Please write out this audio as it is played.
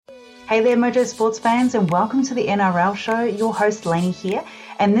Hey there, Mojo Sports fans, and welcome to the NRL show. Your host, Lainey here.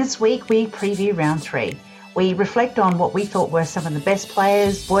 And this week, we preview round 3. We reflect on what we thought were some of the best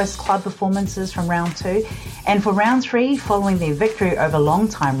players, worst club performances from round 2. And for round 3, following their victory over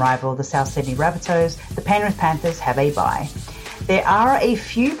long-time rival, the South Sydney Rabbitohs, the Penrith Panthers have a bye. There are a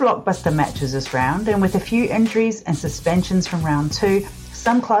few blockbuster matches this round, and with a few injuries and suspensions from round 2,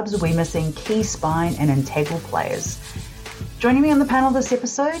 some clubs will be missing key spine and integral players. Joining me on the panel this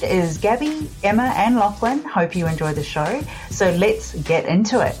episode is Gabby, Emma and Lachlan. Hope you enjoy the show. So let's get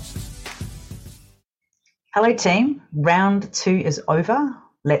into it. Hello team, round 2 is over.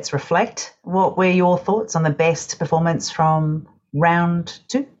 Let's reflect. What were your thoughts on the best performance from round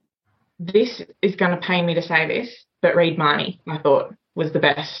 2? This is going to pain me to say this, but Reid Marnie, I thought, was the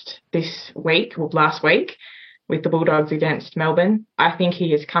best this week, or last week, with the Bulldogs against Melbourne. I think he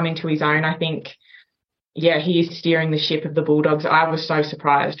has come into his own. I think, yeah, he is steering the ship of the Bulldogs. I was so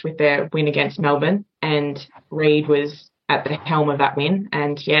surprised with their win against Melbourne, and Reid was at the helm of that win.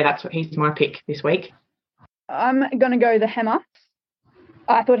 And, yeah, he's my pick this week. I'm going to go the Hammer.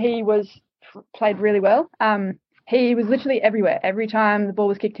 I thought he played really well. He was literally everywhere. Every time the ball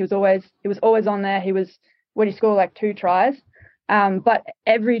was kicked, he was always on there. When he scored like 2 tries. But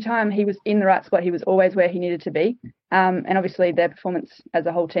every time he was in the right spot, he was always where he needed to be. And obviously their performance as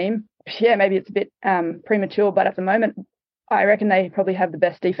a whole team, yeah, maybe it's a bit premature, but at the moment, I reckon they probably have the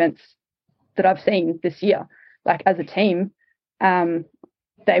best defense that I've seen this year. Like as a team,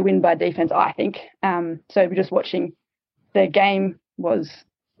 they win by defense, I think. So just watching the game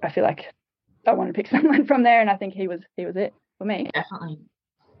I feel like I want to pick someone from there, and I think he was it for me. Definitely.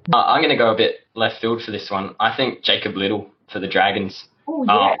 I'm going to go a bit left field for this one. I think Jacob Little for the Dragons. Oh,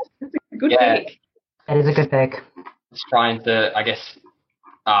 yeah. That's a good pick. That is a good pick. He's trying to, I guess,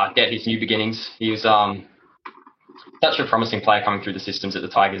 get his new beginnings. He was such a promising player coming through the systems at the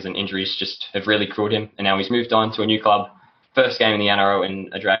Tigers, and injuries just have really crippled him. And now he's moved on to a new club. First game in the NRL in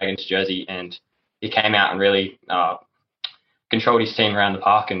a Dragons jersey, and he came out and really controlled his team around the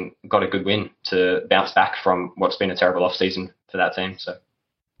park and got a good win to bounce back from what's been a terrible off-season for that team. So.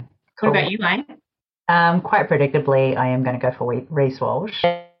 Cool. What about you, Lane? Quite predictably, I am going to go for Reece Walsh.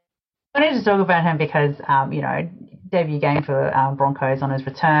 I wanted to talk about him because, debut game for Broncos on his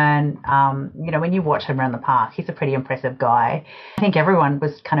return. When you watch him around the park, he's a pretty impressive guy. I think everyone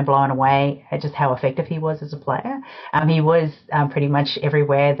was kind of blown away at just how effective he was as a player. He was pretty much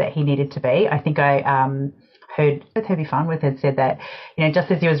everywhere that he needed to be. I think I heard Herbie Farnworth had said that,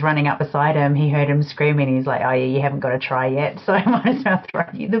 just as he was running up beside him, he heard him screaming. He's like, oh, yeah, you haven't got a try yet, so I might as well throw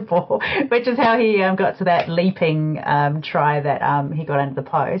you the ball, which is how he got to that leaping try that he got into the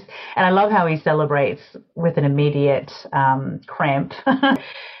post. And I love how he celebrates with an immediate cramp.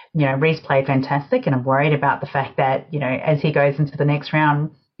 Reece played fantastic, and I'm worried about the fact that, as he goes into the next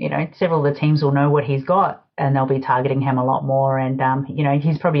round, several of the teams will know what he's got, and they'll be targeting him a lot more. And,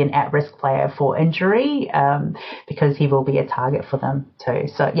 he's probably an at-risk player for injury because he will be a target for them too.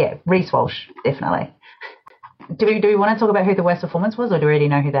 So, yeah, Reece Walsh, definitely. Do we want to talk about who the worst performance was, or do we already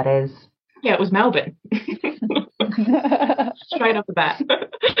know who that is? Yeah, it was Melbourne. Straight off the bat.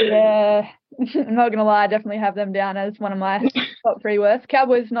 Yeah, I'm not going to lie, I definitely have them down as one of my top 3 worst.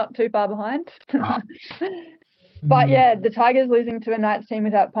 Cowboys not too far behind. But, yeah, the Tigers losing to a Knights team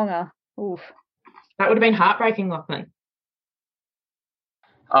without Ponga. Oof. That would have been heartbreaking, Lachlan.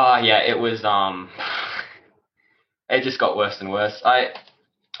 Yeah, it was, it just got worse and worse. I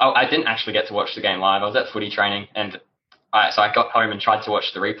didn't actually get to watch the game live. I was at footy training, and so I got home and tried to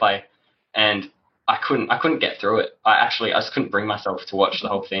watch the replay, and I couldn't get through it. I just couldn't bring myself to watch the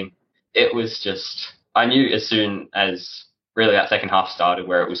whole thing. It was just, I knew as soon as really that second half started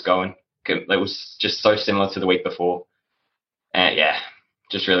where it was going. It was just so similar to the week before. And yeah,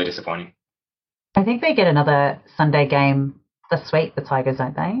 just really disappointing. I think they get another Sunday game this week, the Tigers,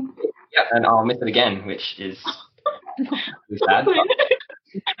 don't they? Yeah, and I'll miss it again, which is sad.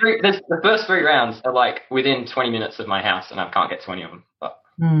 The first 3 rounds are like within 20 minutes of my house, and I can't get to any of them. But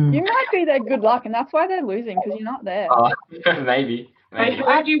you might be their good luck, and that's why they're losing, because you're not there. Maybe. I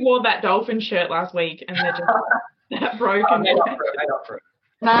heard you wore that Dolphin shirt last week, and they're just that broken. Made up for it.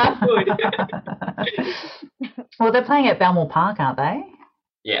 Well, they're playing at Balmoral Park, aren't they?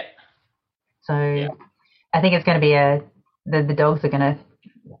 Yeah. So yeah. I think it's going to be the Dogs are going to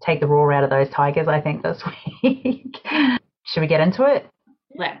take the roar out of those Tigers, I think, this week. Should we get into it?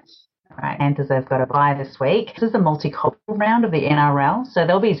 Let's. All right, Panthers have got a bye this week. This is the multicultural round of the NRL, so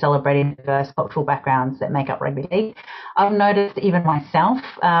they'll be celebrating diverse cultural backgrounds that make up rugby league. I've noticed even myself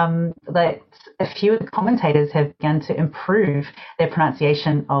that a few of the commentators have begun to improve their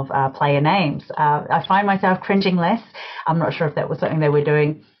pronunciation of player names. I find myself cringing less. I'm not sure if that was something they were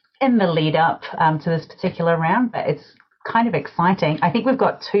doing in the lead up to this particular round, but it's kind of exciting. I think we've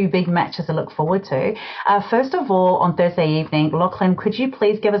got two big matches to look forward to. First of all, on Thursday evening, Lachlan, could you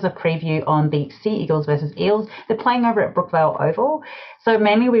please give us a preview on the Sea Eagles versus Eels? They're playing over at Brookvale Oval. So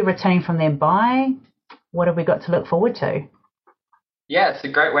mainly we're returning from their bye. What have we got to look forward to? Yeah, it's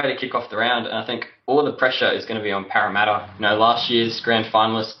a great way to kick off the round, and I think all the pressure is going to be on Parramatta. Last year's grand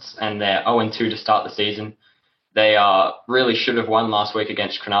finalists, and they're 0-2 to start the season. They really should have won last week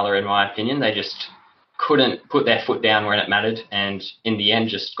against Cronulla, in my opinion. They just couldn't put their foot down when it mattered, and in the end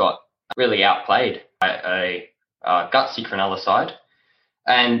just got really outplayed by a gutsy Cronulla side.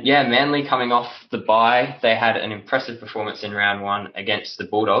 And yeah, Manly coming off the bye, they had an impressive performance in round one against the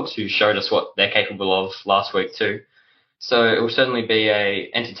Bulldogs, who showed us what they're capable of last week too. So it will certainly be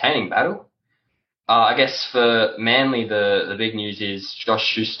a entertaining battle. I guess for Manly, the big news is Josh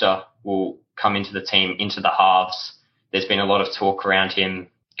Schuster will come into the team into the halves. There's been a lot of talk around him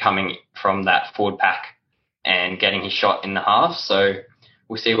coming from that forward pack and getting his shot in the half. So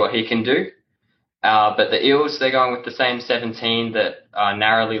we'll see what he can do. But the Eels, they're going with the same 17 that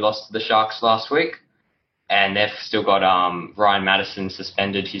narrowly lost to the Sharks last week. And they've still got Ryan Madison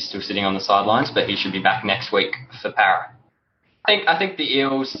suspended. He's still sitting on the sidelines, but he should be back next week for Para. I think the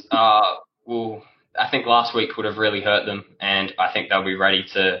Eels I think last week would have really hurt them, and I think they'll be ready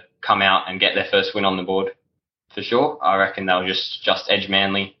to come out and get their first win on the board for sure. I reckon they'll just edge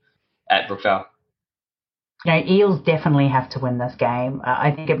Manly at Brookvale. Eels definitely have to win this game.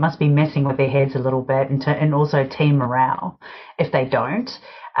 I think it must be messing with their heads a little bit and also team morale if they don't.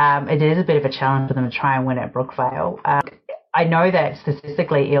 It is a bit of a challenge for them to try and win at Brookvale. I know that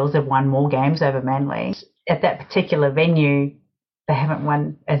statistically Eels have won more games over Manly. At that particular venue, they haven't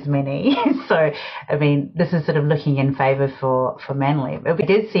won as many. So, I mean, this is sort of looking in favour for Manly. But we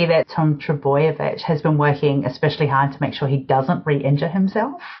did see that Tom Trbojevic has been working especially hard to make sure he doesn't re-injure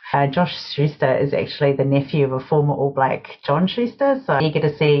himself. Josh Schuster is actually the nephew of a former All Black, John Schuster. So eager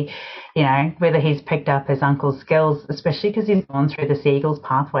to see, whether he's picked up his uncle's skills, especially because he's gone through the Sea Eagles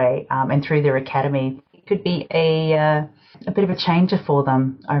pathway and through their academy. It could be a bit of a changer for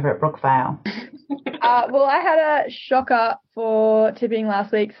them over at Brookvale. Well, I had a shocker for tipping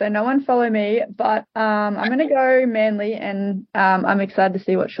last week, so no one follow me, but I'm going to go Manly, and I'm excited to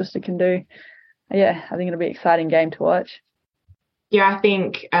see what Schuster can do. Yeah, I think it'll be an exciting game to watch. Yeah, I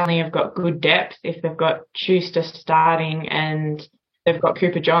think Manly have got good depth if they've got Schuster starting and they've got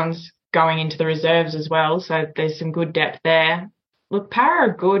Cooper Johns going into the reserves as well, so there's some good depth there. Look, Para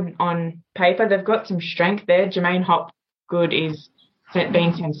are good on paper. They've got some strength there. Jermaine Hopgood is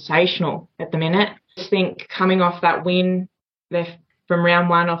being sensational at the minute. I think coming off that win, they're from round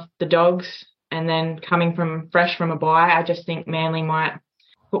one off the Dogs, and then coming fresh from a bye, I just think Manly might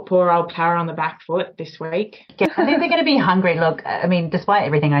put poor old Para on the back foot this week. Yeah, I think they're going to be hungry. Look, I mean, despite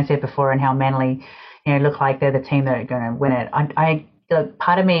everything I said before and how Manly, look like they're the team that are going to win it, look,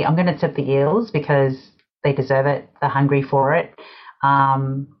 part of me, I'm going to tip the Eels because they deserve it. They're hungry for it.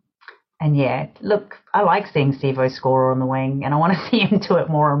 And yeah, look, I like seeing Steve-O score on the wing, and I want to see him do it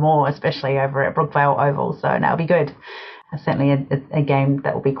more and more, especially over at Brookvale Oval. So that'll be good. Certainly a game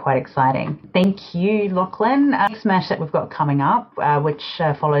that will be quite exciting. Thank you, Lachlan. Next match that we've got coming up, which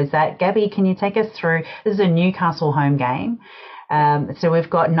follows that. Gabby, can you take us through? This is a Newcastle home game. So we've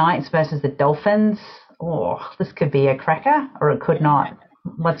got Knights versus the Dolphins. Oh, this could be a cracker, or it could not.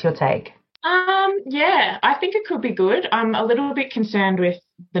 What's your take? Yeah, I think it could be good. I'm a little bit concerned with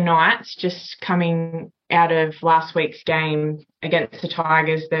the Knights just coming out of last week's game against the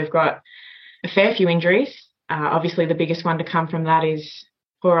Tigers. They've got a fair few injuries. Obviously, the biggest one to come from that is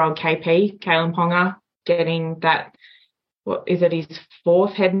poor old KP, Kalen Ponga, getting that, his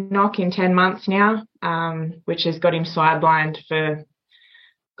fourth head knock in 10 months now, which has got him sidelined for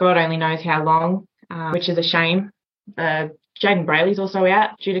God only knows how long, which is a shame. Jaden Brayley's also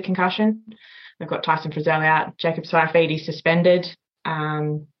out due to concussion. They've got Tyson Frizzell out. Jacob Saifidi suspended.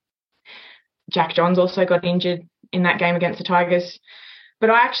 Jack Johns also got injured in that game against the Tigers. But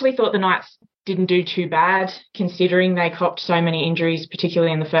I actually thought the Knights didn't do too bad considering they copped so many injuries,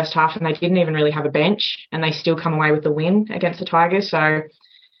 particularly in the first half, and they didn't even really have a bench, and they still come away with the win against the Tigers. So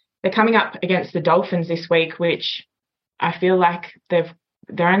they're coming up against the Dolphins this week, which I feel like they're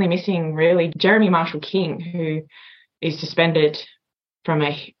only missing really Jeremy Marshall-King, who is suspended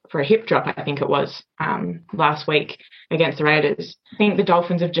for a hip drop, I think it was, last week against the Raiders. I think the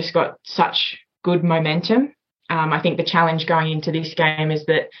Dolphins have just got such good momentum. I think the challenge going into this game is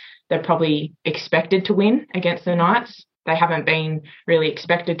that they're probably expected to win against the Knights. They haven't been really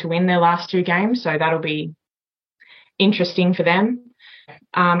expected to win their last two games, so that'll be interesting for them.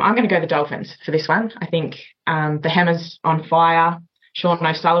 I'm going to go the Dolphins for this one. I think the Hammers on fire. Sean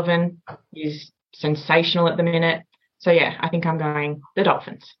O'Sullivan is sensational at the minute. So, yeah, I think I'm going the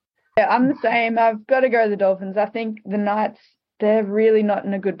Dolphins. Yeah, I'm the same. I've got to go the Dolphins. I think the Knights, they're really not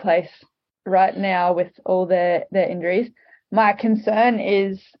in a good place right now with all their injuries. My concern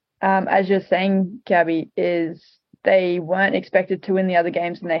is, as you're saying, Gabby, is they weren't expected to win the other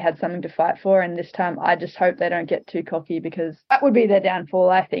games and they had something to fight for. And this time, I just hope they don't get too cocky, because that would be their downfall,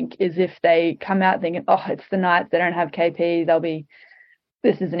 I think, is if they come out thinking, oh, it's the Knights, they don't have KP,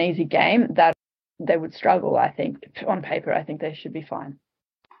 this is an easy game, that they would struggle, I think. On paper, I think they should be fine.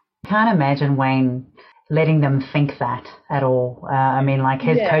 I can't imagine Wayne letting them think that at all. I mean, like,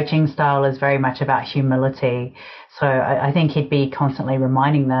 his coaching style is very much about humility. So I think he'd be constantly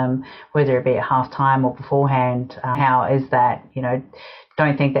reminding them, whether it be at halftime or beforehand, how is that,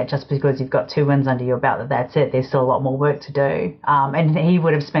 don't think that just because you've got 2 wins under your belt that that's it. There's still a lot more work to do. And he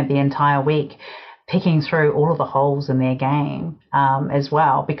would have spent the entire week picking through all of the holes in their game as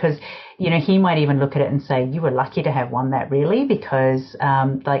well, because, he might even look at it and say, you were lucky to have won that, really, because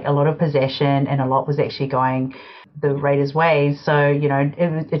like a lot of possession and a lot was actually going the Raiders' ways. So,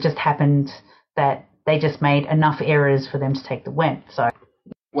 it just happened that they just made enough errors for them to take the win. So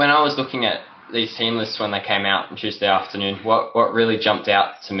when I was looking at these team lists when they came out on Tuesday afternoon, what really jumped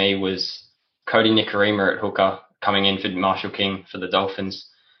out to me was Cody Nikorima at hooker coming in for Marshall King for the Dolphins.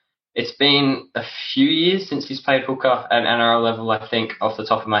 It's been a few years since he's played hooker at NRL level, I think, off the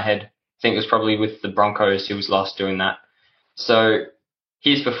top of my head. I think it was probably with the Broncos he was last doing that. So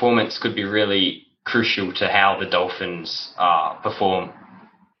his performance could be really crucial to how the Dolphins perform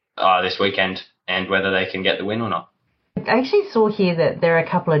this weekend and whether they can get the win or not. I actually saw here that there are a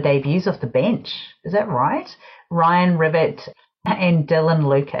couple of debuts off the bench. Is that right? Ryan Ribbett and Dylan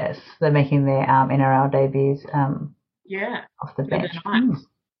Lucas, they're making their NRL debuts off the bench.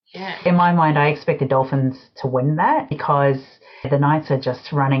 Yeah. In my mind, I expect the Dolphins to win that, because the Knights are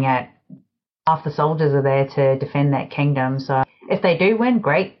just running at half the soldiers are there to defend that kingdom. So if they do win,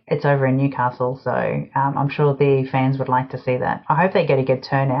 great. It's over in Newcastle. So I'm sure the fans would like to see that. I hope they get a good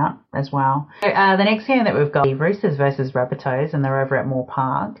turnout as well. So, the next game that we've got, the Roosters versus Rabbitohs, and they're over at Moore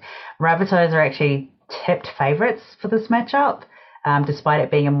Park. Rabbitohs are actually tipped favourites for this matchup, despite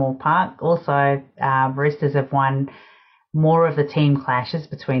it being in Moore Park. Also, Roosters have won more of the team clashes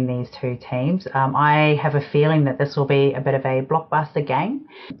between these two teams. I have a feeling that this will be a bit of a blockbuster game.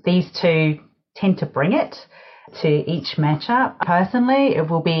 These two tend to bring it to each matchup. Personally, it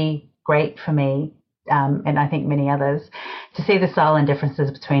will be great for me, and I think many others, to see the style and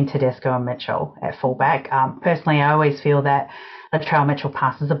differences between Tedesco and Mitchell at fullback. Personally, I always feel that Latrell Mitchell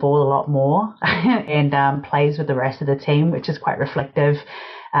passes the ball a lot more and plays with the rest of the team, which is quite reflective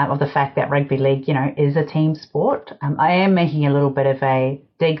of the fact that rugby league, is a team sport. I am making a little bit of a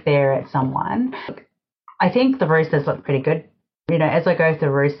dig there at someone. I think the Roosters look pretty good. As I go through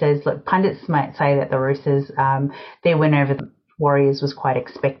the Roosters, look, pundits might say that the Roosters, their win over the Warriors was quite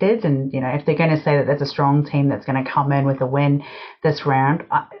expected. And, if they're going to say that there's a strong team that's going to come in with a win this round,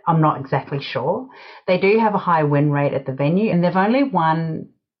 I'm not exactly sure. They do have a high win rate at the venue, and they've only won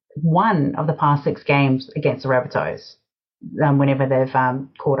one of the past 6 games against the Rabbitohs. Whenever they've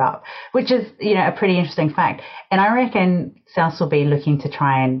caught up, which is, a pretty interesting fact. And I reckon South will be looking to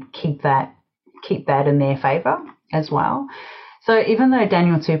try and keep that in their favour as well. So even though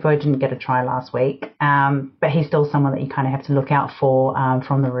Daniel Tupou didn't get a try last week, but he's still someone that you kind of have to look out for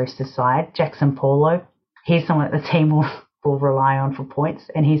from the Roosters side. Jackson Paulo, he's someone that the team will rely on for points,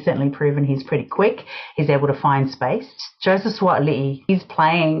 and he's certainly proven he's pretty quick. He's able to find space. Joseph Suaalii, he's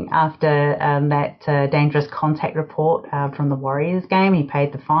playing after that dangerous contact report from the Warriors game. He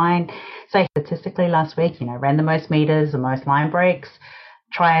paid the fine. So statistically last week, ran the most meters, the most line breaks,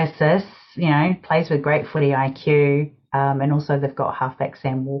 try assists, plays with great footy IQ, and also they've got halfback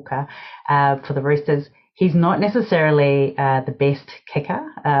Sam Walker for the Roosters. He's not necessarily the best kicker.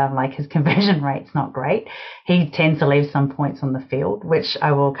 Like, his conversion rate's not great. He tends to leave some points on the field, which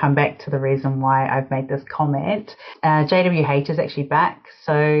I will come back to the reason why I've made this comment. JWH is actually back,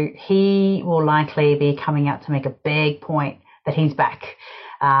 so he will likely be coming out to make a big point that he's back,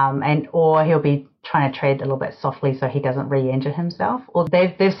 or he'll be trying to tread a little bit softly so he doesn't re-injure himself. Or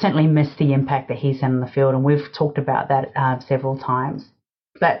they've certainly missed the impact that he's in the field, and we've talked about that several times.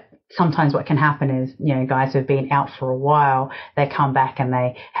 But sometimes what can happen is, guys who've been out for a while, they come back and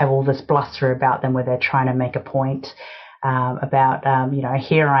they have all this bluster about them where they're trying to make a point. about,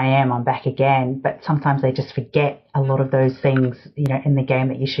 here I am, I'm back again. But sometimes they just forget a lot of those things, in the game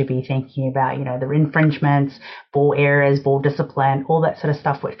that you should be thinking about, the infringements, ball errors, ball discipline, all that sort of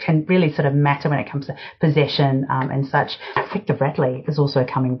stuff, which can really sort of matter when it comes to possession and such. Victor Bradley is also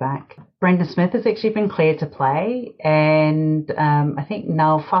coming back. Brendan Smith has actually been cleared to play, and I think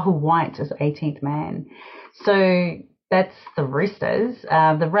now Fahu White is 18th man. So that's the Roosters.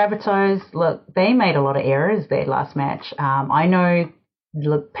 The Rabbitohs, look, they made a lot of errors their last match. I know,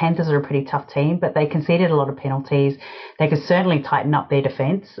 look, Panthers are a pretty tough team, but they conceded a lot of penalties. They could certainly tighten up their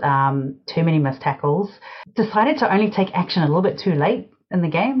defence. Too many missed tackles. Decided to only take action a little bit too late in the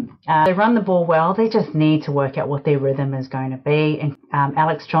game. They run the ball well. They just need to work out what their rhythm is going to be. And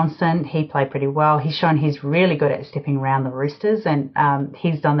Alex Johnston, he played pretty well. He's shown he's really good at stepping around the Roosters, and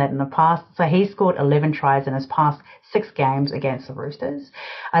he's done that in the past. So he scored 11 tries in his past 6 games against the Roosters.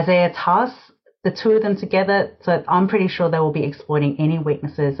 Isaiah Tass, the two of them together, so I'm pretty sure they will be exploiting any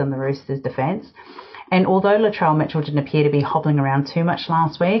weaknesses in the Roosters' defence. And although Latrell Mitchell didn't appear to be hobbling around too much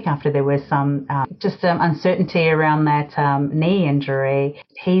last week after there was some uncertainty around that knee injury,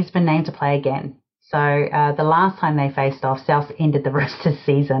 he's been named to play again. So the last time they faced off, South ended the Roosters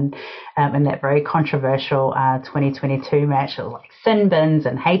season in that very controversial 2022 match. It was like sin bins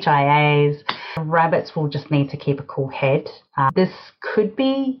and HIAs. The Rabbits will just need to keep a cool head. This could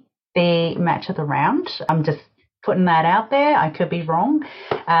be the match of the round. I'm just putting that out there. I could be wrong.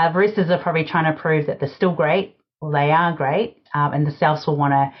 Roosters are probably trying to prove that they're still great. Well, they are great. And the Souths will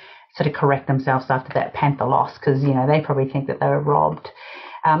want to sort of correct themselves after that Panther loss because, they probably think that they were robbed.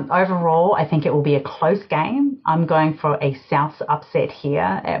 Overall, I think it will be a close game. I'm going for a Souths upset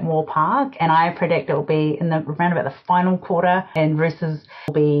here at Moore Park, and I predict it will be around about the final quarter, and Roosters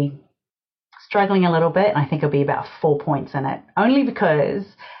will be struggling a little bit, and I think it'll be about 4 points in it, only because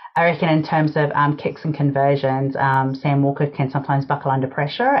I reckon in terms of kicks and conversions, Sam Walker can sometimes buckle under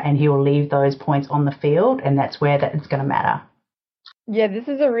pressure and he will leave those points on the field, and that's where that is going to matter. Yeah, this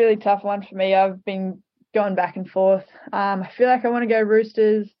is a really tough one for me. I've been going back and forth. I feel like I want to go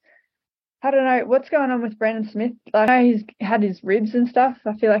Roosters. I don't know. What's going on with Brandon Smith? I know he's had his ribs and stuff.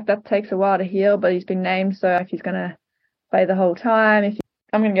 I feel like that takes a while to heal, but he's been named, so if he's going to play the whole time,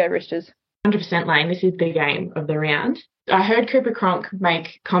 I'm going to go Roosters. 100% Lane, this is the game of the round. I heard Cooper Cronk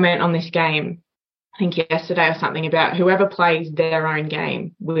make comment on this game, I think yesterday or something, about whoever plays their own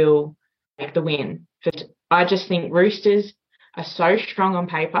game will make the win. But I just think Roosters are so strong on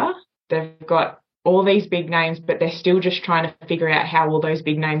paper. They've got all these big names, but they're still just trying to figure out how all those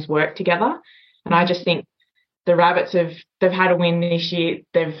big names work together. And I just think the Rabbits they've had a win this year.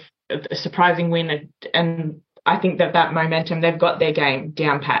 They've a surprising win, and I think that momentum, they've got their game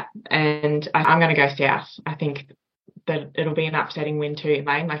down pat. And I'm going to go South. I think that it'll be an upsetting win too,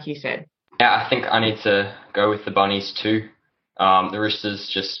 Lane, like you said. Yeah, I think I need to go with the Bunnies too. The Roosters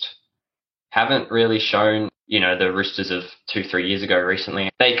just haven't really shown, the Roosters of 2-3 years ago recently.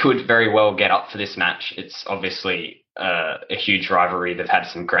 They could very well get up for this match. It's obviously a huge rivalry. They've had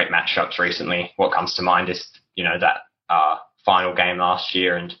some great matchups recently. What comes to mind is, that final game last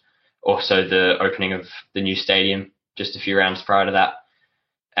year, and also the opening of the new stadium just a few rounds prior to that.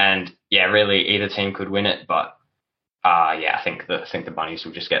 And yeah, really either team could win it, but I think the Bunnies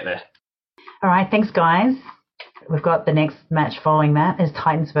will just get there. All right, thanks guys. We've got the next match following that is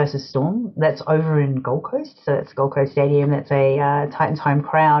Titans versus Storm. That's over in Gold Coast, so it's Gold Coast Stadium. That's a Titans home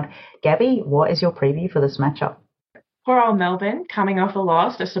crowd. Gabby, what is your preview for this matchup? Poor old Melbourne coming off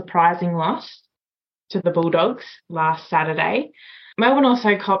a surprising loss to the Bulldogs last Saturday. Melbourne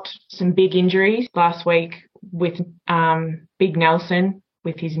also copped some big injuries last week with Big Nelson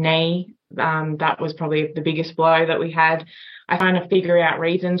with his knee. That was probably the biggest blow that we had. I trying to figure out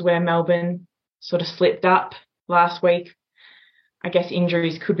reasons where Melbourne sort of slipped up last week. I guess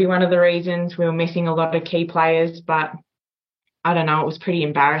injuries could be one of the reasons. We were missing a lot of key players, but I don't know, it was pretty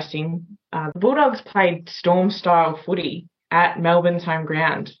embarrassing. The Bulldogs played Storm-style footy at Melbourne's home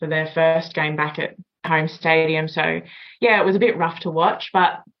ground for their first game back at home stadium. So, yeah, it was a bit rough to watch,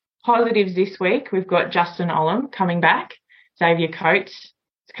 but positives this week. We've got Justin Olam coming back. Xavier Coates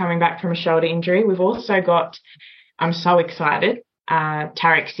is coming back from a shoulder injury. We've also got, I'm so excited,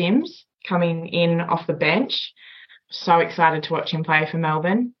 Tarek Sims coming in off the bench. So excited to watch him play for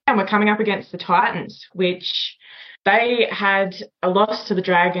Melbourne. And we're coming up against the Titans, which they had a loss to the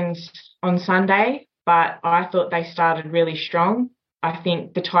Dragons on Sunday, but I thought they started really strong. I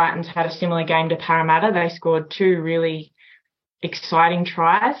think the Titans had a similar game to Parramatta. They scored 2 really exciting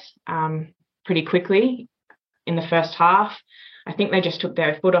tries pretty quickly in the first half. I think they just took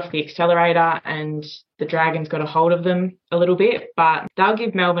their foot off the accelerator and the Dragons got a hold of them a little bit, but they'll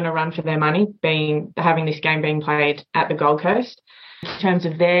give Melbourne a run for their money, having this game being played at the Gold Coast. In terms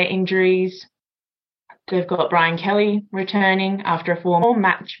of their injuries, they've got Brian Kelly returning after a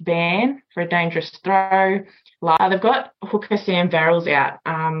 4-match ban for a dangerous throw. They've got hooker Sam Verrills out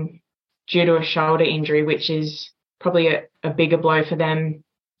due to a shoulder injury, which is probably a bigger blow for them,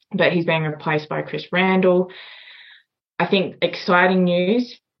 but he's being replaced by Chris Randall. I think exciting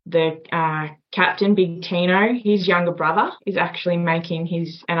news, the captain, Big Tino, his younger brother is actually making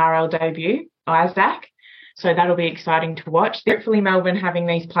his NRL debut, Isaac. So that'll be exciting to watch. Hopefully Melbourne having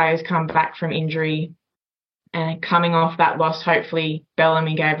these players come back from injury and coming off that loss, hopefully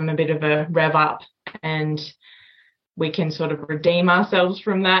Bellamy gave them a bit of a rev up and we can sort of redeem ourselves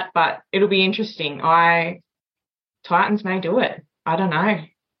from that. But it'll be interesting. Titans may do it. I don't know.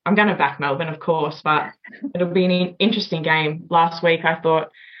 I'm going to back Melbourne, of course, but it'll be an interesting game. Last week I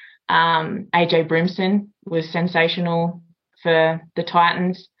thought AJ Brimson was sensational for the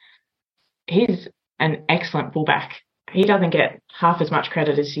Titans. He's an excellent fullback. He doesn't get half as much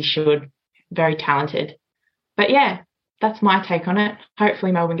credit as he should. Very talented. But yeah, that's my take on it.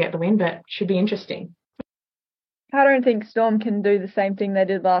 Hopefully Melbourne get the win, but should be interesting. I don't think Storm can do the same thing they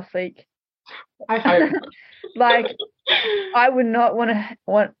did last week. I hope. I would not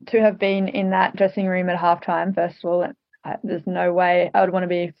want to have been in that dressing room at halftime, first of all. There's no way I would want to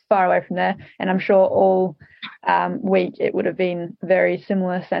be far away from there. And I'm sure all week it would have been very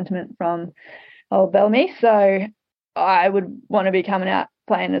similar sentiment from old Bellamy. So I would want to be coming out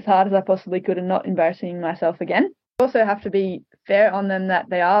playing as hard as I possibly could and not embarrassing myself again. Also have to be fair on them that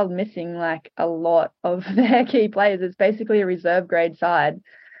they are missing like a lot of their key players. It's basically a reserve grade side.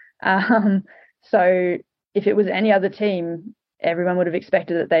 So if it was any other team, everyone would have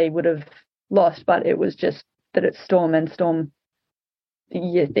expected that they would have lost, but it was just that it's Storm, and Storm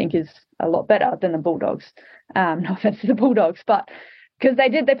you think is a lot better than the Bulldogs. No offense to the Bulldogs, but because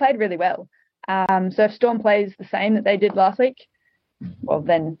they played really well. So if Storm plays the same that they did last week, well,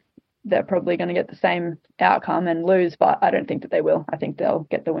 then they're probably going to get the same outcome and lose, but I don't think that they will. I think they'll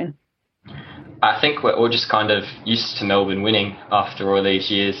get the win. I think we're all just kind of used to Melbourne winning after all these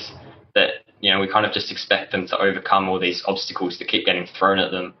years, that, you know, we kind of just expect them to overcome all these obstacles that keep getting thrown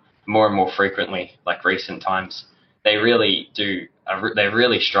at them more and more frequently, like recent times. They really do. They're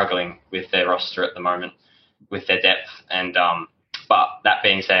really struggling with their roster at the moment, with their depth. And but that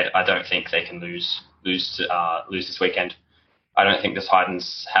being said, I don't think they can lose this weekend. I don't think the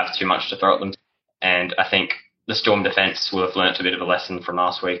Titans have too much to throw at them, and I think the Storm defence will have learnt a bit of a lesson from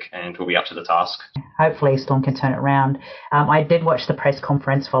last week and will be up to the task. Hopefully Storm can turn it around. I did watch the press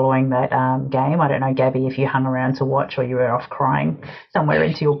conference following that game. I don't know, Gabby, if you hung around to watch or you were off crying somewhere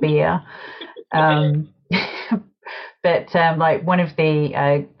into your beer. But like one of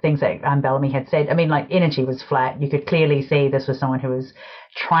the things that Bellamy had said, I mean, like energy was flat. You could clearly see this was someone who was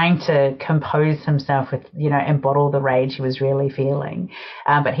trying to compose himself with, you know, and bottle the rage he was really feeling.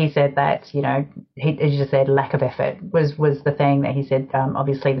 But he said that, you know, as you just said, lack of effort was the thing that he said.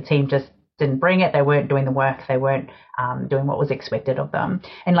 Obviously the team just didn't bring it. They weren't doing the work. They weren't doing what was expected of them.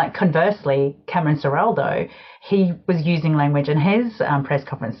 And like conversely, Cameron Ciraldo, he was using language in his press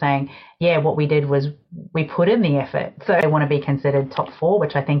conference saying, yeah, what we did was we put in the effort. So they want to be considered top four,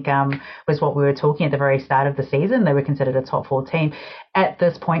 which I think was what we were talking at the very start of the season. They were considered a top four team. At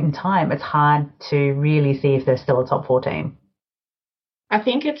this point in time, it's hard to really see if they're still a top four team. I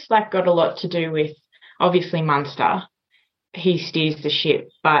think it's like got a lot to do with, obviously, Munster. He steers the ship,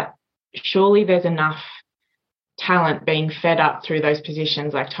 but surely there's enough talent being fed up through those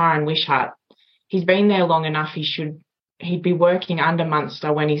positions, like Tyron Wishart. He's been there long enough. He'd be working under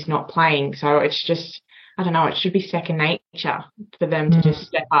Munster when he's not playing. So it's just, I don't know, it should be second nature for them to just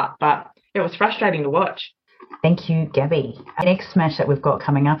step up. But it was frustrating to watch. Thank you, Gabby. The next match that we've got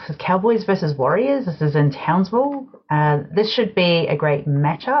coming up is Cowboys versus Warriors. This is in Townsville. This should be a great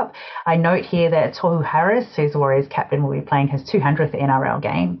matchup. I note here that Tohu Harris, who's the Warriors captain, will be playing his 200th NRL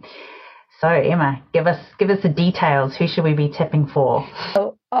game. So, Emma, give us the details. Who should we be tipping for?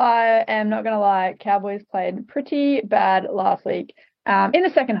 Well, I am not going to lie. Cowboys played pretty bad last week in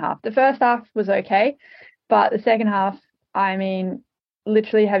the second half. The first half was okay, but the second half, I mean,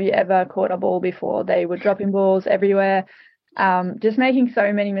 literally, have you ever caught a ball before? They were dropping balls everywhere, just making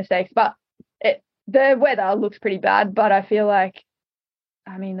so many mistakes. But the weather looks pretty bad, but I feel like,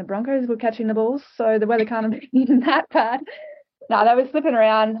 I mean, the Broncos were catching the balls, so the weather can't have been that bad. No, they were slipping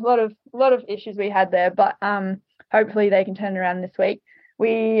around. A lot of issues we had there, but hopefully they can turn around this week.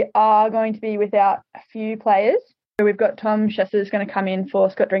 We are going to be without a few players. So we've got Tom Chesser is going to come in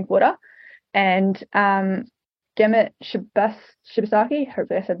for Scott Drinkwater, and Gemet Shibasaki,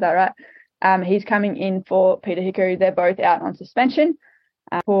 hopefully I said that right. He's coming in for Peter Hickory. They're both out on suspension.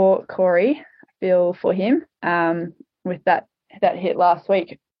 Poor Corey, I feel for him with that hit last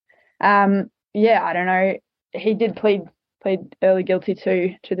week. I don't know. He did plead early guilty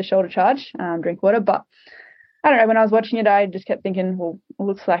to the shoulder charge, drink water, but I don't know. When I was watching it, I just kept thinking, well, it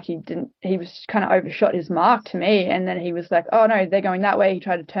looks like he was kind of overshot his mark to me. And then he was like, oh no, they're going that way. He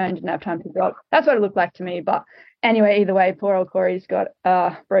tried to turn, didn't have time to drop. That's what it looked like to me. But anyway, either way, poor old Corey's got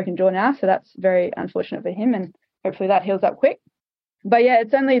a broken jaw now. So that's very unfortunate for him. And hopefully that heals up quick. But yeah,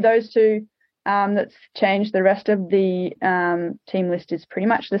 it's only those two that's changed. The rest of the team list is pretty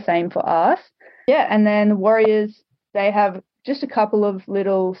much the same for us. Yeah, and then the Warriors, they have just a couple of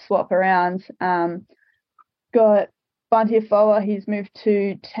little swap arounds. Got Bunty Afoa, he's moved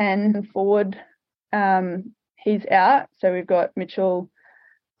to 10 and forward. He's out, so we've got Mitchell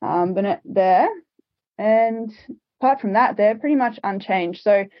Burnett there. And apart from that, they're pretty much unchanged.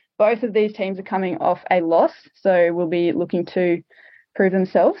 So both of these teams are coming off a loss, so we'll be looking to prove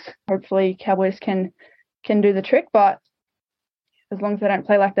themselves. Hopefully Cowboys can do the trick, but as long as they don't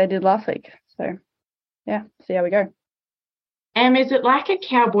play like they did last week. So, yeah, see how we go. Is it like a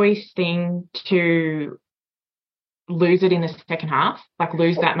Cowboys thing to lose it in the second half, like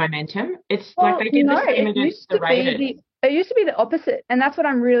lose that momentum? It's like they did the same against the Raiders. It used to be the opposite, and that's what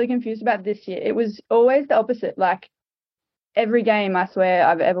I'm really confused about this year. It was always the opposite. Like every game, I swear,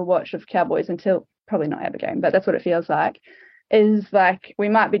 I've ever watched of Cowboys, until probably not every game, but that's what it feels like, is like we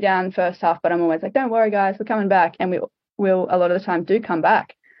might be down first half, but I'm always like, don't worry, guys, we're coming back, and we will a lot of the time do come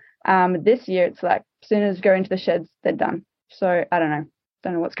back. This year, it's like as soon as go into the sheds, they're done. So I don't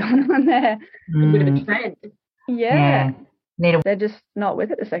know what's going on there. A bit of a trend. Yeah. They're just not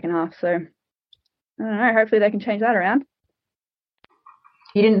with it the second half. So I don't know. Hopefully they can change that around.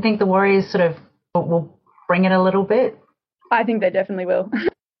 You didn't think the Warriors sort of will bring it a little bit? I think they definitely will.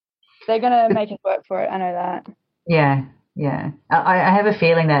 They're going to make it work for it. I know that. Yeah. I have a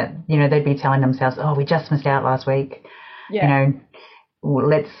feeling that, they'd be telling themselves, oh, we just missed out last week. Yeah.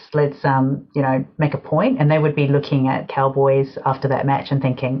 Let's make a point. And they would be looking at Cowboys after that match and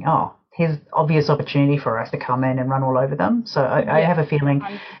thinking, oh, here's obvious opportunity for us to come in and run all over them. So I have a feeling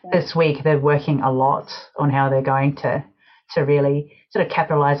 100%. This week they're working a lot on how they're going to really sort of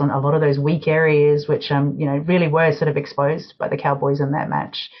capitalize on a lot of those weak areas, which, really were sort of exposed by the Cowboys in that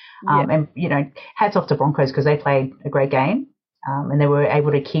match. And, hats off to Broncos because they played a great game and they were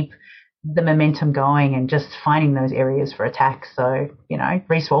able to keep the momentum going and just finding those areas for attack. So,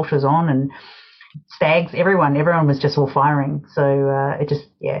 Reece Walsh was on and Stags, everyone was just all firing. So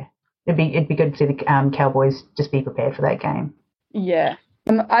it'd be good to see the Cowboys just be prepared for that game. Yeah.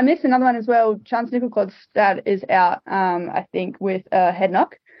 I missed another one as well. Chance Nicholcod's dad is out, I think, with a head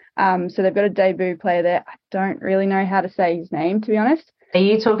knock. So they've got a debut player there. I don't really know how to say his name, to be honest. Are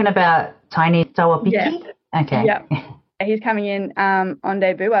you talking about Tiny Sawapiki? Yeah. Okay. Yeah. He's coming in on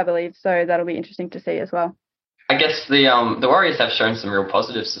debut, I believe, so that'll be interesting to see as well. I guess the Warriors have shown some real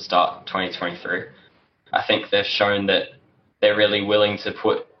positives to start 2023. I think they've shown that they're really willing to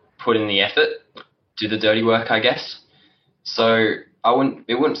put in the effort, do the dirty work, I guess. So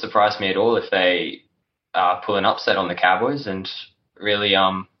it wouldn't surprise me at all if they pull an upset on the Cowboys and really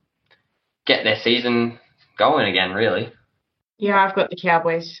get their season going again, really. Yeah, I've got the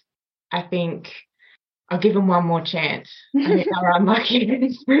Cowboys. I think I'll give them one more chance. I think they were unlucky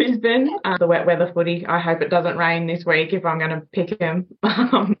against Brisbane. The wet weather footy, I hope it doesn't rain this week if I'm going to pick them.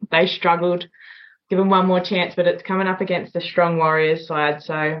 They struggled. Give them one more chance, but it's coming up against a strong Warriors side.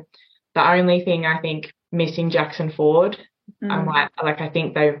 So the only thing I think missing Jackson Ford, I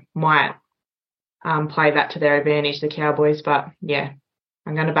think they might play that to their advantage, the Cowboys. But yeah,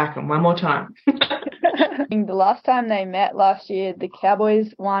 I'm going to back them one more time. The last time they met last year, the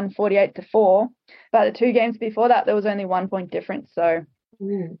Cowboys won 48-4, but the two games before that, there was only 1 point difference. So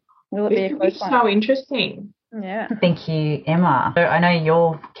will it be a close one? So interesting. Yeah. Thank you, Emma. So I know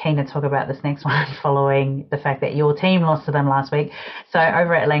you're keen to talk about this next one following the fact that your team lost to them last week. So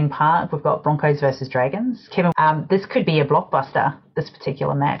over at Lang Park, we've got Broncos versus Dragons. Kevin, this could be a blockbuster, this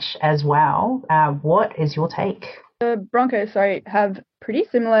particular match as well. What is your take? The Broncos, have pretty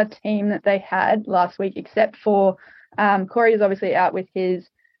similar team that they had last week, except for Corey is obviously out with his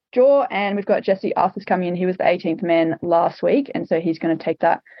jaw, and we've got Jesse Arthurs coming in. He was the 18th man last week, and so he's going to take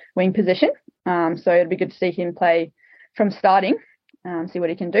that wing position. So it'd be good to see him play from starting, see what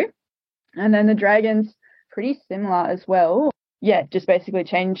he can do. And then the Dragons, pretty similar as well. Yeah, just basically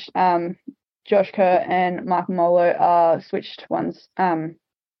change. Josh Kerr and Mark Molo are switched ones.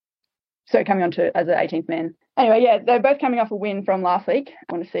 So coming on to as an 18th man. Anyway, yeah, they're both coming off a win from last week.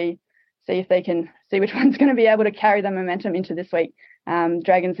 I want to see see if they can see which one's going to be able to carry the momentum into this week.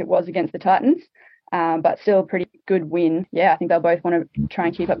 Dragons, it was against the Titans, but still a pretty good win. Yeah, I think they'll both want to try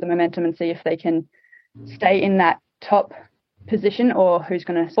and keep up the momentum and see if they can stay in that top position or who's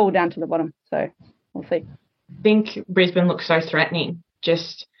going to fall down to the bottom. So we'll see. I think Brisbane looks so threatening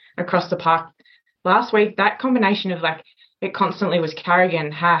just across the park. Last week, that combination of like it constantly was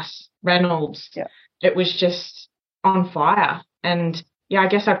Carrigan, Haas, Reynolds. Yeah. It was just on fire. And yeah, I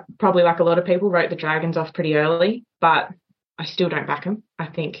guess I probably, like a lot of people, wrote the Dragons off pretty early, but I still don't back them. I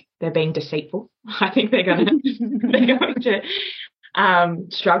think they're being deceitful. I think they're going to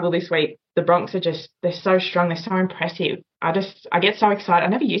struggle this week. The Bronx they're so strong. They're so impressive. I get so excited. I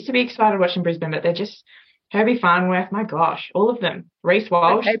never used to be excited watching Brisbane, but they're just Herbie Farnworth, my gosh, all of them. Reece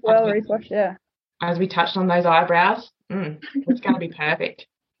Walsh. Reece Walsh, yeah. As we touched on those eyebrows, it's going to be perfect.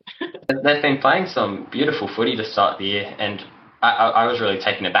 They've been playing some beautiful footy to start the year, and I was really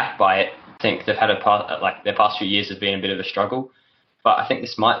taken aback by it. I think they've had their past few years has been a bit of a struggle, but I think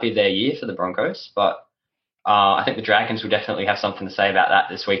this might be their year for the Broncos. But I think the Dragons will definitely have something to say about that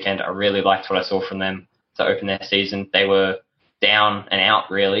this weekend. I really liked what I saw from them to open their season. They were down and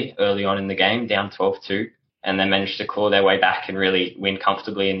out really early on in the game, down 12-2, and they managed to claw their way back and really win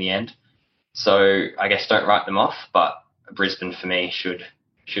comfortably in the end. So I guess don't write them off, but Brisbane for me should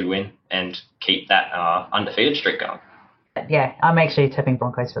win and keep that undefeated streak going. Yeah, I'm actually tipping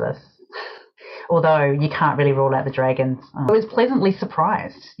Broncos for this. Although you can't really rule out the Dragons. I was pleasantly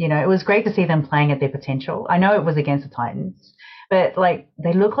surprised. You know, it was great to see them playing at their potential. I know it was against the Titans, but like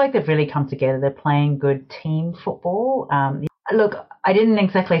they look like they've really come together. They're playing good team football. Look, I didn't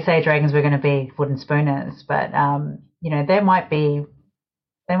exactly say Dragons were going to be wooden spooners, but you know, they might be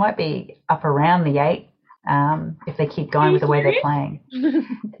up around the 8 if they keep going with the way they're playing.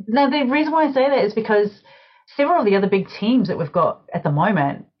 No, the reason why I say that is because several of the other big teams that we've got at the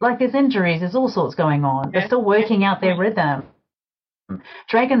moment, like there's injuries, there's all sorts going on. They're still working out their rhythm.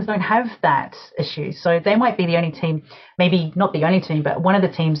 Dragons don't have that issue, so they might be the only team, maybe not the only team, but one of the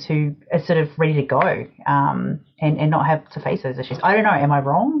teams who are sort of ready to go and not have to face those issues. I don't know. Am I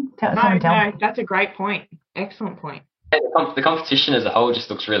wrong? No, that's a great point. Excellent point. The competition as a whole just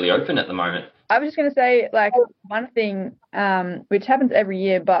looks really open at the moment. I was just going to say, like, one thing, which happens every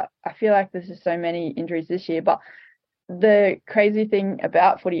year, but I feel like there's just so many injuries this year. But the crazy thing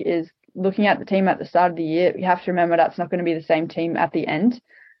about footy is looking at the team at the start of the year, you have to remember that's not going to be the same team at the end.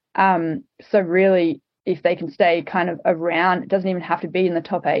 So really, if they can stay kind of around, it doesn't even have to be in the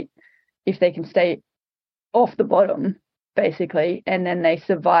top 8. If they can stay off the bottom, basically, and then they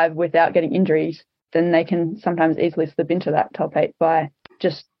survive without getting injuries, then they can sometimes easily slip into that top 8 by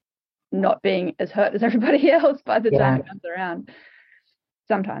just not being as hurt as everybody else by the time it comes around.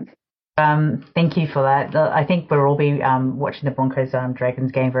 Sometimes. Thank you for that. I think we'll all be watching the Broncos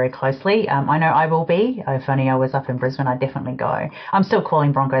Dragons game very closely. I know I will be. If only I was up in Brisbane, I'd definitely go. I'm still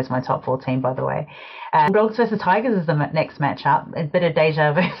calling Broncos my top 4 team, by the way. Dogs versus Tigers is the next matchup. A bit of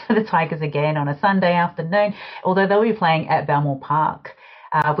deja vu for the Tigers again on a Sunday afternoon, although they'll be playing at Balmoral Park.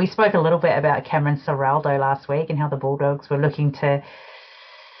 We spoke a little bit about Cameron Ciraldo last week and how the Bulldogs were looking to,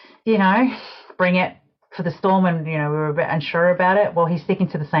 you know, bring it for the Storm, and, you know, we were a bit unsure about it. Well, he's sticking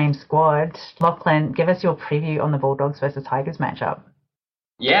to the same squad. Lachlan, give us your preview on the Bulldogs versus Tigers matchup.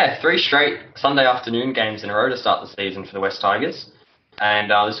 Yeah, 3 straight Sunday afternoon games in a row to start the season for the West Tigers.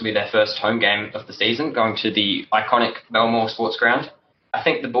 And this will be their first home game of the season, going to the iconic Belmore Sports Ground. I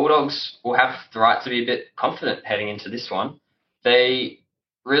think the Bulldogs will have the right to be a bit confident heading into this one. They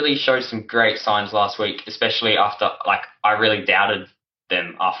really showed some great signs last week, especially after, like, I really doubted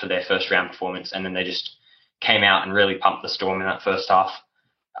them after their first round performance, and then they just came out and really pumped the Storm in that first half.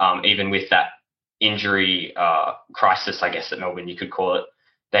 Even with that injury crisis, I guess, at Melbourne, you could call it,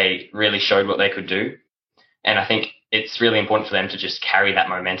 they really showed what they could do. And I think it's really important for them to just carry that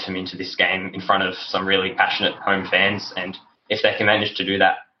momentum into this game in front of some really passionate home fans. And if they can manage to do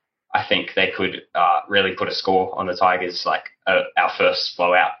that, I think they could really put a score on the Tigers. Like our first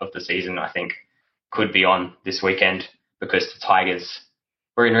blowout of the season, I think, could be on this weekend, because the Tigers,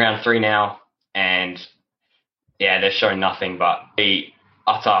 we're in round 3 now, and yeah, they've shown nothing but the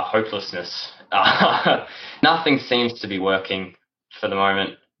utter hopelessness. Nothing seems to be working for the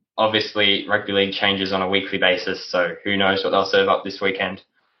moment. Obviously, rugby league changes on a weekly basis, so who knows what they'll serve up this weekend.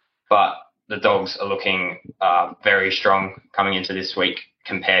 But the Dogs are looking very strong coming into this week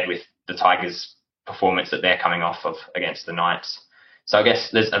compared with the Tigers' performance that they're coming off of against the Knights. So I guess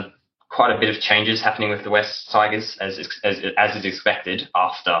there's quite a bit of changes happening with the West Tigers, as is expected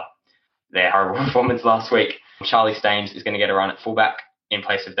after their horrible performance last week. Charlie Staines is going to get a run at fullback in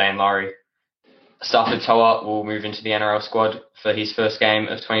place of Dane Laurie. Stafford Toa will move into the NRL squad for his first game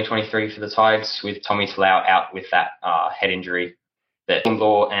of 2023 for the Tigers, with Tommy Talau out with that head injury. That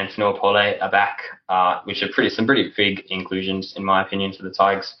Law and Fanua Pole are back, which are some pretty big inclusions, in my opinion, for the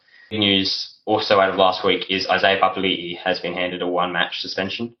Tigers. Good news also out of last week is Isaiah Papali'i has been handed a one-match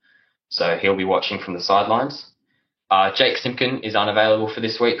suspension, so he'll be watching from the sidelines. Jake Simpkin is unavailable for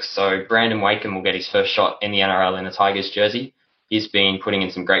this week, so Brandon Wakeham will get his first shot in the NRL in the Tigers jersey. He's been putting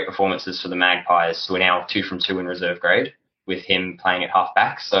in some great performances for the Magpies, who are now 2 from 2 in reserve grade, with him playing at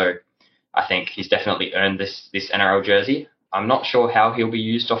half-back. So I think he's definitely earned this NRL jersey. I'm not sure how he'll be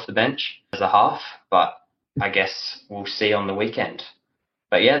used off the bench as a half, but I guess we'll see on the weekend.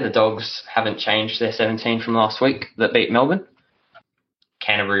 But yeah, the Dogs haven't changed their 17 from last week that beat Melbourne.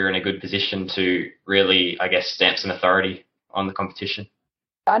 Canterbury are in a good position to really, I guess, stamp some authority on the competition.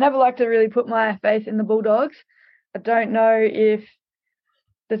 I never like to really put my faith in the Bulldogs. I don't know if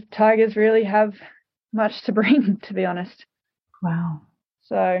the Tigers really have much to bring, to be honest. Wow.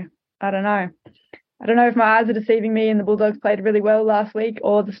 So, I don't know. I don't know if my eyes are deceiving me and the Bulldogs played really well last week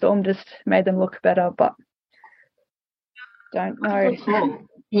or the Storm just made them look better, but don't know.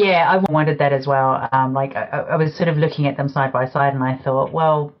 Yeah, I wondered that as well. I was sort of looking at them side by side and I thought,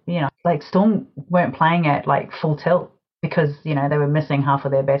 well, Storm weren't playing at full tilt because, they were missing half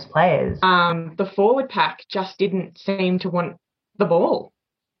of their best players. The forward pack just didn't seem to want the ball.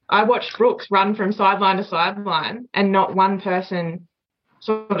 I watched Brooks run from sideline to sideline and not one person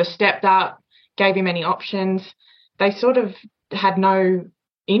sort of stepped up, gave him any options. They sort of had no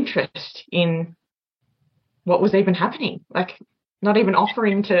interest in what was even happening, not even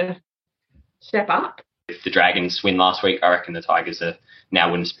offering to step up. If the Dragons win last week, I reckon the Tigers are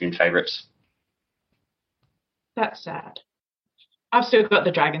now wooden spoon favourites. That's sad. I've still got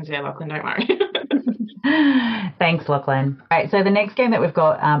the Dragons there, Lachlan, don't worry. Thanks, Lachlan. All right, so the next game that we've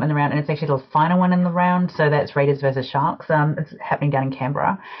got in the round, and it's actually the final one in the round, so that's Raiders versus Sharks. It's happening down in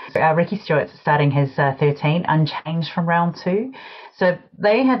Canberra. Ricky Stewart's starting his 13, unchanged from round 2. So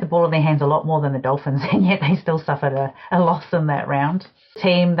they had the ball in their hands a lot more than the Dolphins, and yet they still suffered a loss in that round.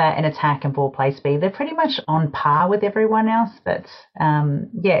 Team that in attack and ball play speed, they're pretty much on par with everyone else, but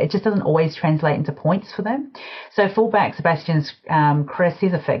it just doesn't always translate into points for them. So fullback Sebastian's Chris,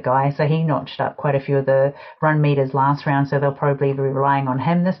 he's a fit guy, so he notched up quite a few of the run meters last round, so they'll probably be relying on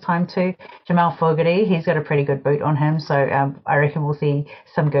him this time too. Jamal Fogarty, he's got a pretty good boot on him, so I reckon we'll see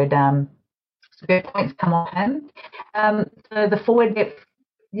some good points come off him. So the forward depth,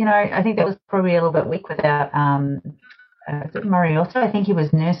 I think that was probably a little bit weak without Mariotto. I think he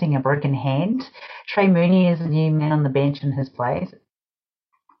was nursing a broken hand. Trey Mooney is a new man on the bench in his place.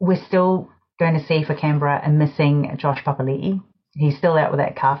 We're still going to see for Canberra a missing Josh Papali'i. He's still out with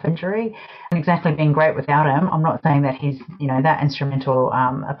that calf injury and exactly been great without him. I'm not saying that he's, that instrumental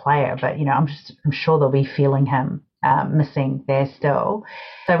a player, but, I'm sure they'll be feeling him missing there still.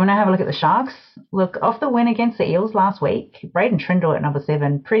 So when I have a look at the Sharks, look, off the win against the Eels last week, Braden Trindle at number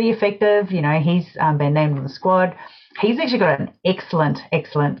 7, pretty effective. He's been named in the squad. He's actually got an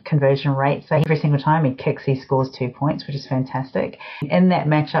excellent conversion rate. So every single time he kicks, he scores 2 points, which is fantastic. In that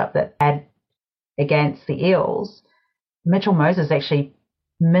matchup that had against the Eels, Mitchell Moses actually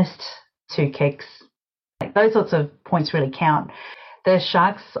missed 2 kicks. Those sorts of points really count. The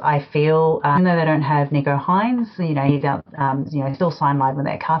Sharks, I feel, even though they don't have Nico Hines, he's out, still sidelined with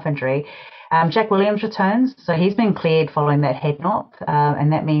that calf injury. Jack Williams returns, so he's been cleared following that head knock,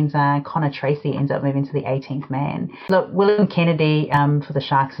 and that means Connor Tracy ends up moving to the 18th man. Look, William Kennedy for the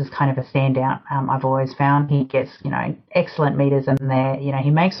Sharks is kind of a standout. I've always found he gets, excellent meters in there. He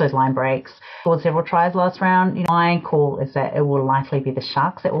makes those line breaks. Scored several tries last round. My call is that it will likely be the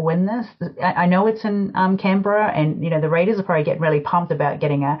Sharks that will win this. I know it's in Canberra, and the Raiders are probably getting really pumped about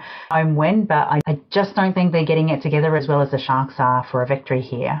getting a home win, but I just don't think they're getting it together as well as the Sharks are for a victory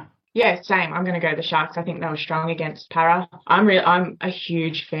here. Yeah, same. I'm going to go the Sharks. I think they were strong against Para. I'm a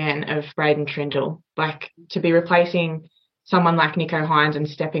huge fan of Braden Trindle. To be replacing someone like Nico Hines and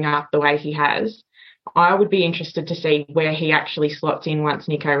stepping up the way he has, I would be interested to see where he actually slots in once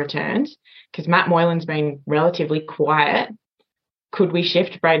Nico returns, because Matt Moylan's been relatively quiet. Could we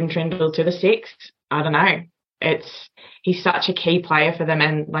shift Braden Trindle to the 6? I don't know. He's such a key player for them,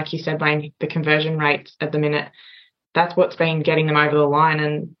 and like you said, Lane, the conversion rates at the minute, that's what's been getting them over the line.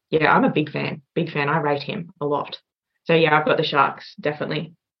 And yeah, I'm a big fan. I rate him a lot. So yeah, I've got the Sharks,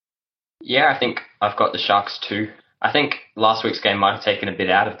 definitely. Yeah, I think I've got the Sharks too. I think last week's game might have taken a bit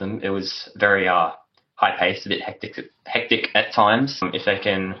out of them. It was very high paced, a bit hectic at times. If they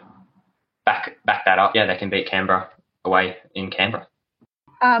can back that up, yeah, they can beat Canberra away in Canberra.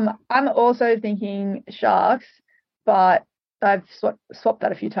 I'm also thinking Sharks, but I've swapped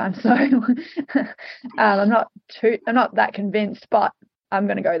that a few times, so I'm not that convinced, but I'm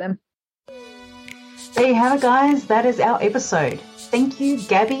going to go them. There you have it, guys. That is our episode. Thank you,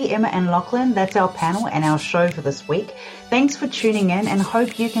 Gabby, Emma, and Lachlan. That's our panel and our show for this week. Thanks for tuning in, and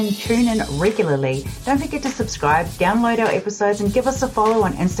hope you can tune in regularly. Don't forget to subscribe, download our episodes, and give us a follow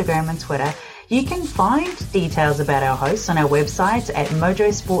on Instagram and Twitter. You can find details about our hosts on our website at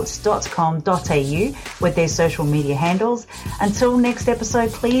mojosports.com.au with their social media handles. Until next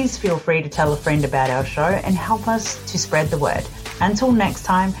episode, please feel free to tell a friend about our show and help us to spread the word. Until next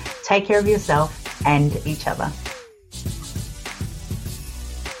time, take care of yourself and each other.